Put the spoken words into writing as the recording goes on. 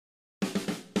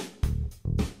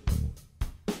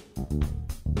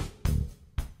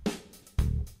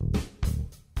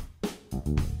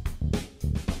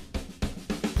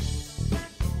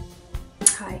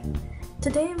Hi,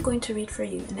 today I'm going to read for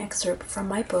you an excerpt from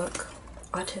my book,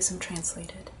 Autism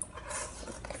Translated.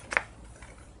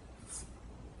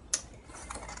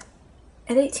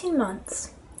 At 18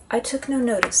 months, I took no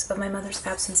notice of my mother's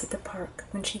absence at the park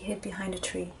when she hid behind a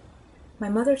tree. My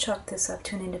mother chalked this up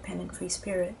to an independent free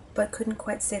spirit, but couldn't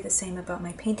quite say the same about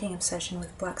my painting obsession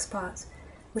with black spots,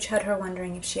 which had her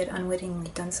wondering if she had unwittingly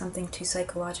done something to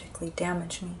psychologically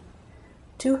damage me.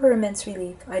 To her immense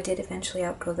relief, I did eventually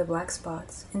outgrow the black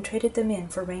spots and traded them in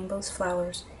for rainbows,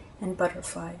 flowers, and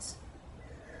butterflies.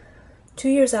 2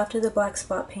 years after the black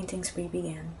spot painting spree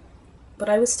began, but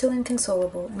I was still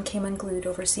inconsolable and came unglued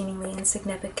over seemingly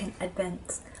insignificant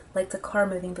events, like the car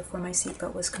moving before my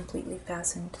seatbelt was completely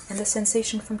fastened, and the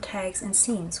sensation from tags and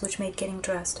seams which made getting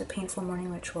dressed a painful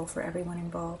morning ritual for everyone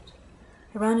involved.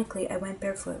 Ironically, I went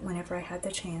barefoot whenever I had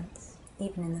the chance,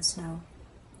 even in the snow.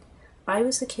 I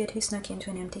was the kid who snuck into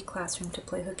an empty classroom to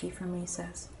play hooky from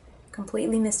recess,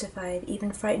 completely mystified,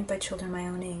 even frightened by children my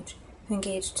own age, who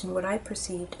engaged in what I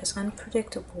perceived as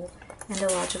unpredictable and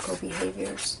illogical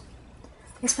behaviors.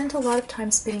 I spent a lot of time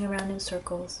spinning around in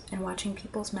circles and watching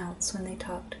people's mouths when they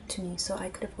talked to me so I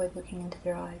could avoid looking into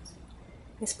their eyes.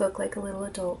 I spoke like a little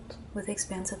adult, with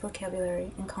expansive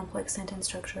vocabulary and complex sentence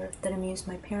structure that amused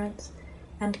my parents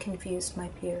and confused my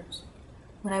peers.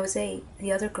 When I was 8,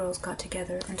 the other girls got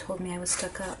together and told me I was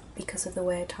stuck up because of the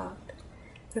way I talked.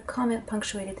 Their comment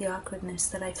punctuated the awkwardness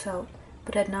that I felt,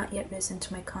 but had not yet risen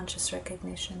to my conscious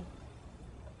recognition.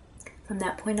 From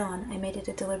that point on, I made it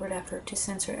a deliberate effort to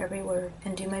censor every word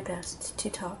and do my best to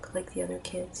talk like the other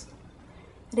kids.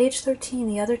 At age 13,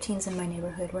 the other teens in my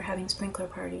neighborhood were having sprinkler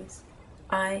parties.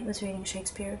 I was reading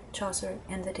Shakespeare, Chaucer,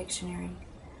 and the dictionary.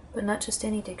 But not just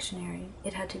any dictionary,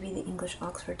 it had to be the English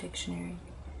Oxford Dictionary.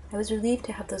 I was relieved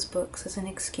to have those books as an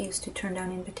excuse to turn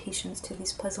down invitations to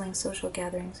these puzzling social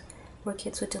gatherings where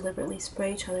kids would deliberately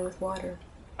spray each other with water.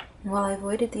 And while I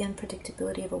avoided the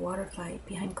unpredictability of a water fight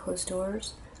behind closed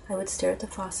doors, I would stare at the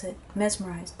faucet,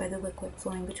 mesmerized by the liquid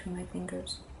flowing between my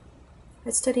fingers.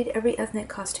 I studied every ethnic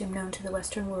costume known to the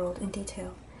Western world in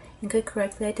detail and could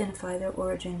correctly identify their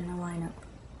origin in a lineup.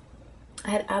 I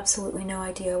had absolutely no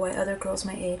idea why other girls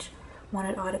my age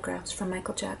wanted autographs from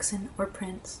Michael Jackson or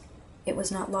Prince. It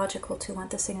was not logical to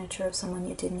want the signature of someone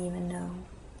you didn't even know.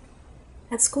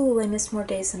 At school, I missed more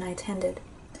days than I attended.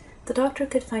 The doctor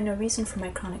could find no reason for my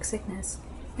chronic sickness,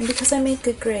 and because I made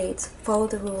good grades,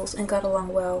 followed the rules, and got along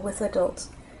well with adults,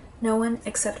 no one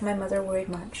except my mother worried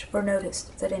much or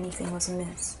noticed that anything was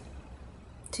amiss.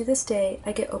 To this day,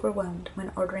 I get overwhelmed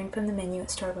when ordering from the menu at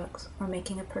Starbucks or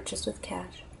making a purchase with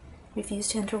cash, refuse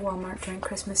to enter Walmart during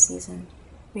Christmas season,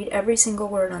 read every single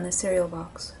word on the cereal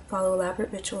box, follow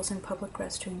elaborate rituals in public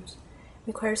restrooms,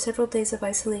 require several days of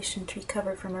isolation to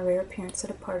recover from a rare appearance at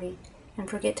a party, and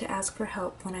forget to ask for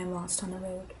help when I am lost on the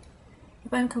road.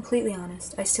 If I am completely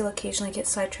honest, I still occasionally get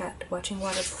sidetracked watching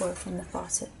water pour from the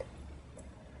faucet.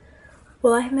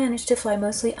 While I have managed to fly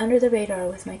mostly under the radar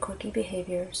with my quirky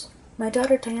behaviors, my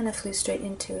daughter Diana flew straight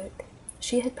into it.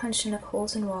 She had punched enough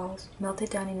holes in walls, melted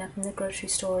down enough in the grocery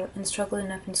store, and struggled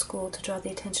enough in school to draw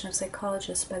the attention of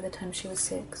psychologists by the time she was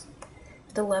 6.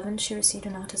 At 11, she received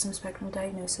an autism spectrum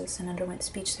diagnosis and underwent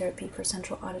speech therapy for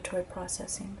central auditory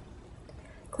processing.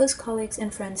 Close colleagues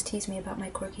and friends tease me about my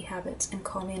quirky habits and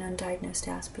call me an undiagnosed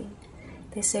Aspie.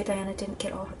 They say Diana didn't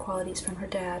get all her qualities from her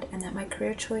dad, and that my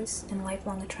career choice and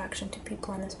lifelong attraction to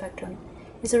people on the spectrum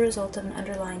is a result of an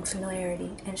underlying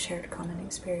familiarity and shared common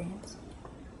experience.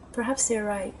 Perhaps they are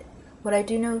right. What I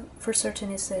do know for certain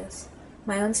is this: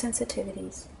 my own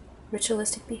sensitivities,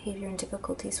 ritualistic behavior, and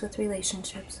difficulties with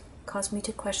relationships caused me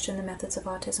to question the methods of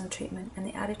autism treatment and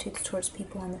the attitudes towards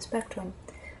people on the spectrum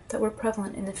that were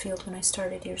prevalent in the field when I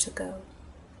started years ago.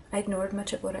 I ignored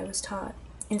much of what I was taught.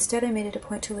 Instead, I made it a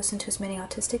point to listen to as many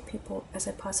autistic people as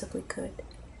I possibly could.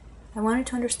 I wanted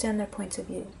to understand their points of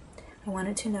view. I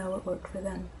wanted to know what worked for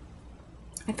them.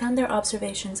 I found their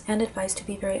observations and advice to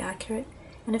be very accurate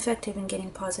and effective in getting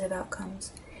positive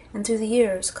outcomes, and through the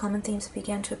years, common themes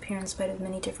began to appear in spite of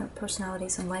many different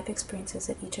personalities and life experiences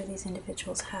that each of these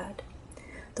individuals had.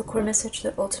 The core message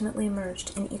that ultimately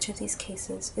emerged in each of these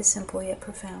cases is simple yet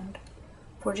profound.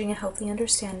 Forging a healthy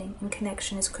understanding and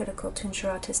connection is critical to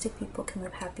ensure autistic people can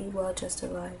live happy,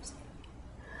 well-adjusted lives.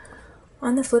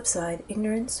 On the flip side,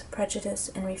 ignorance, prejudice,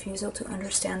 and refusal to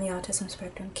understand the autism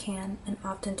spectrum can and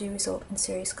often do result in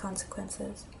serious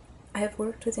consequences. I have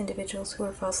worked with individuals who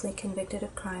were falsely convicted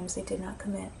of crimes they did not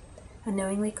commit,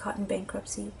 unknowingly caught in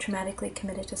bankruptcy, traumatically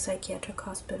committed to psychiatric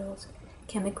hospitals,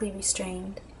 chemically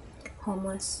restrained,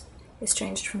 homeless,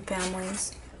 estranged from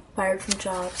families, fired from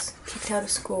jobs, kicked out of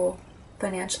school,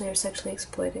 financially or sexually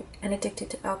exploited, and addicted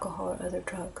to alcohol or other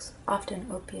drugs, often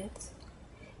opiates.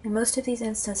 In most of these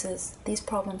instances, these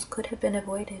problems could have been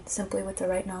avoided simply with the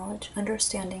right knowledge,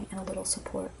 understanding, and a little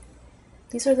support.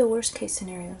 These are the worst-case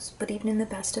scenarios, but even in the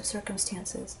best of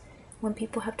circumstances, when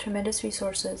people have tremendous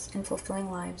resources and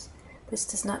fulfilling lives, this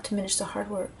does not diminish the hard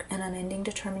work and unending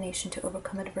determination to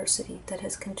overcome adversity that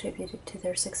has contributed to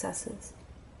their successes.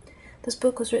 This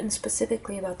book was written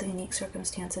specifically about the unique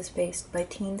circumstances faced by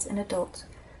teens and adults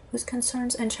whose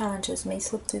concerns and challenges may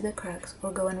slip through the cracks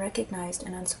or go unrecognized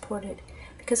and unsupported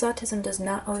because autism does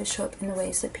not always show up in the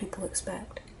ways that people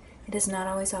expect. It is not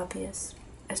always obvious.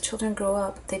 As children grow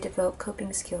up, they develop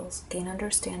coping skills, gain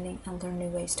understanding, and learn new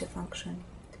ways to function.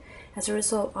 As a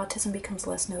result, autism becomes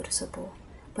less noticeable,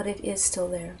 but it is still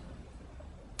there.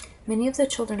 Many of the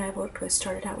children I've worked with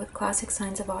started out with classic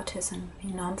signs of autism,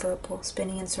 being nonverbal,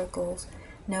 spinning in circles,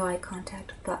 no eye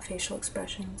contact, flat facial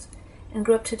expressions, and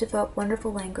grew up to develop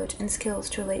wonderful language and skills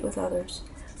to relate with others,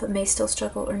 but may still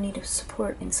struggle or need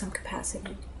support in some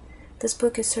capacity. This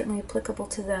book is certainly applicable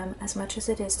to them as much as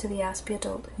it is to the Aspie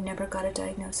adult who never got a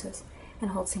diagnosis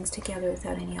and holds things together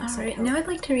without any outside help. Now I'd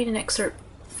like to read an excerpt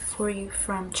for you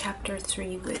from Chapter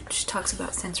 3, which talks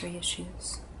about sensory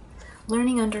issues.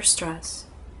 Learning under stress.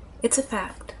 It's a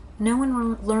fact. No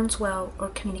one learns well or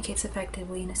communicates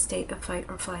effectively in a state of fight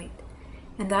or flight,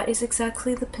 and that is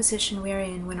exactly the position we are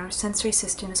in when our sensory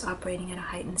system is operating at a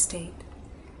heightened state.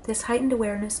 This heightened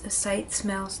awareness of sight,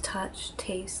 smells, touch,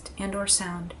 taste, and or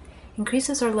sound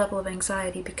increases our level of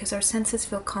anxiety because our senses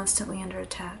feel constantly under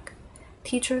attack.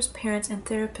 Teachers, parents, and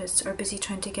therapists are busy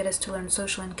trying to get us to learn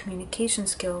social and communication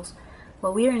skills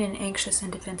while we are in an anxious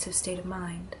and defensive state of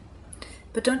mind.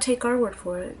 But don't take our word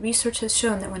for it. Research has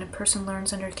shown that when a person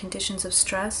learns under conditions of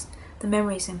stress, the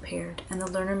memory is impaired, and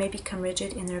the learner may become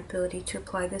rigid in their ability to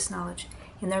apply this knowledge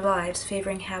in their lives,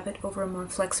 favoring habit over a more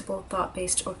flexible,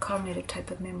 thought-based, or cognitive type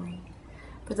of memory.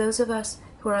 For those of us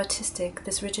who are autistic,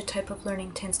 this rigid type of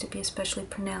learning tends to be especially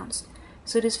pronounced,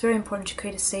 so it is very important to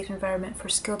create a safe environment for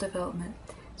skill development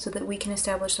so that we can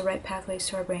establish the right pathways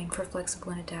to our brain for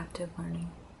flexible and adaptive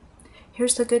learning.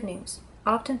 Here's the good news.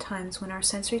 Oftentimes, when our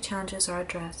sensory challenges are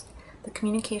addressed, the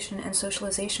communication and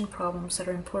socialization problems that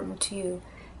are important to you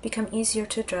become easier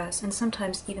to address and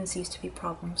sometimes even cease to be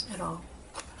problems at all.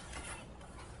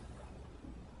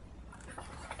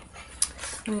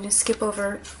 I'm going to skip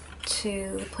over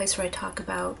to the place where I talk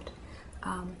about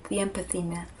the empathy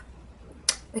myth.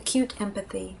 Acute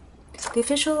empathy. The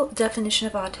official definition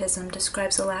of autism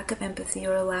describes a lack of empathy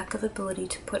or a lack of ability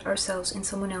to put ourselves in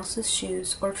someone else's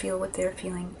shoes or feel what they're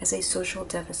feeling as a social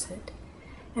deficit.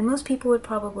 And most people would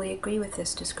probably agree with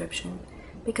this description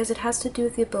because it has to do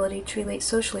with the ability to relate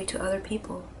socially to other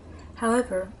people.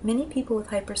 However, many people with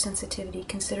hypersensitivity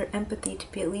consider empathy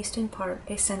to be at least in part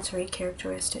a sensory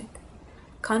characteristic.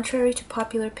 Contrary to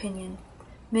popular opinion,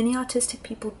 many autistic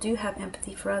people do have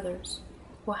empathy for others.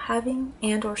 While having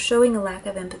and or showing a lack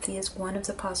of empathy is one of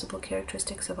the possible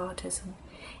characteristics of autism,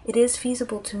 it is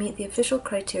feasible to meet the official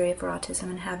criteria for autism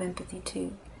and have empathy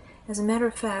too. As a matter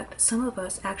of fact, some of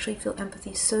us actually feel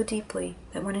empathy so deeply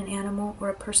that when an animal or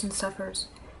a person suffers,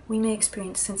 we may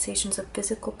experience sensations of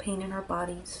physical pain in our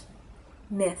bodies.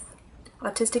 Myth.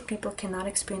 Autistic people cannot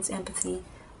experience empathy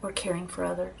or caring for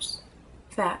others.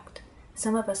 Fact.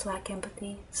 Some of us lack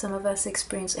empathy, some of us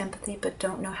experience empathy but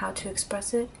don't know how to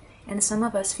express it, and some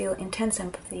of us feel intense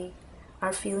empathy.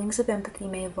 Our feelings of empathy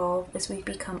may evolve as we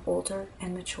become older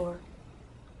and mature.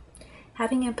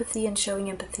 Having empathy and showing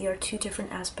empathy are two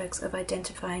different aspects of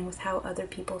identifying with how other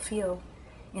people feel.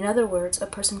 In other words, a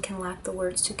person can lack the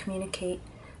words to communicate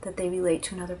that they relate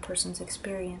to another person's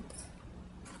experience.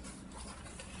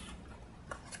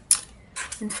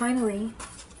 And finally,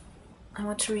 I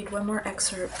want to read one more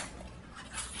excerpt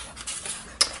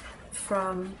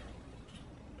from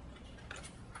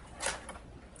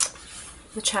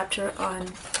the chapter on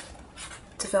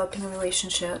developing a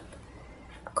relationship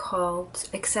called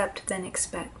Accept, Then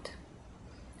Expect.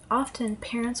 Often,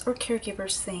 parents or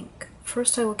caregivers think,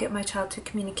 first I will get my child to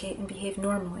communicate and behave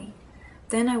normally,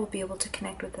 then I will be able to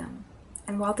connect with them.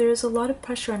 And while there is a lot of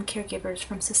pressure on caregivers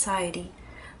from society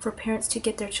for parents to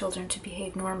get their children to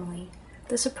behave normally,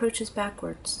 this approach is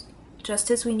backwards.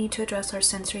 Just as we need to address our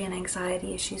sensory and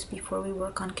anxiety issues before we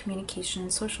work on communication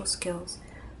and social skills,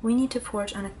 we need to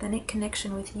forge an authentic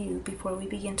connection with you before we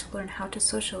begin to learn how to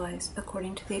socialize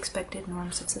according to the expected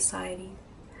norms of society.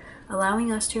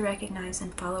 Allowing us to recognize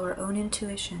and follow our own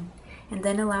intuition, and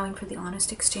then allowing for the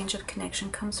honest exchange of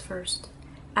connection comes first.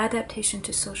 Adaptation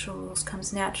to social rules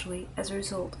comes naturally as a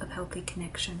result of healthy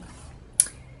connection.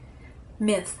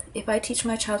 Myth. If I teach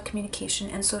my child communication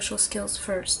and social skills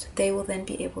first, they will then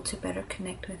be able to better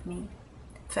connect with me.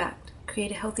 fact,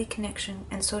 create a healthy connection,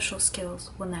 and social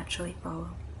skills will naturally follow.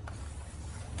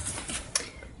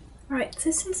 Alright,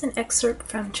 this is an excerpt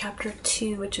from Chapter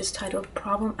 2, which is titled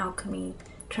Problem Alchemy,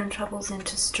 Turn Troubles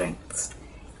into Strengths.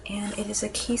 And it is a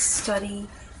case study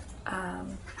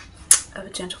of a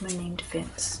gentleman named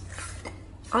Vince.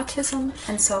 Autism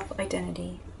and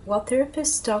self-identity. While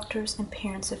therapists, doctors, and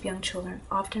parents of young children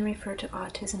often refer to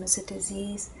autism as a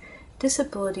disease,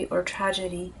 disability, or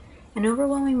tragedy, an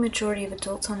overwhelming majority of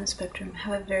adults on the spectrum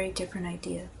have a very different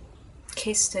idea.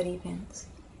 Case study Vince.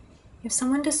 If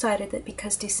someone decided that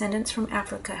because descendants from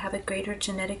Africa have a greater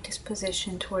genetic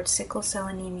disposition towards sickle cell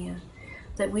anemia,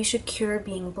 that we should cure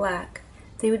being black,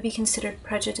 they would be considered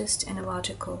prejudiced and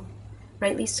illogical.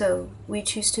 Rightly so, we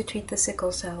choose to treat the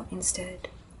sickle cell instead.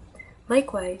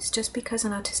 Likewise, just because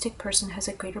an autistic person has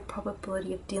a greater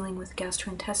probability of dealing with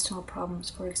gastrointestinal problems,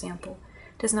 for example,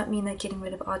 does not mean that getting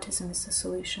rid of autism is the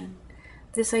solution.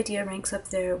 This idea ranks up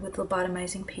there with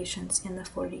lobotomizing patients in the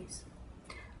 40s.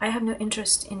 I have no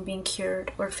interest in being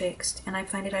cured or fixed, and I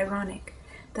find it ironic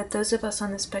that those of us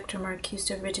on the spectrum are accused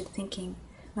of rigid thinking,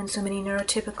 when so many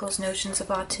neurotypicals' notions of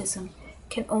autism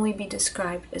can only be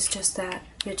described as just that,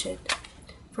 rigid.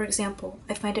 For example,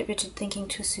 I find it rigid thinking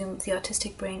to assume the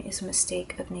autistic brain is a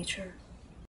mistake of nature.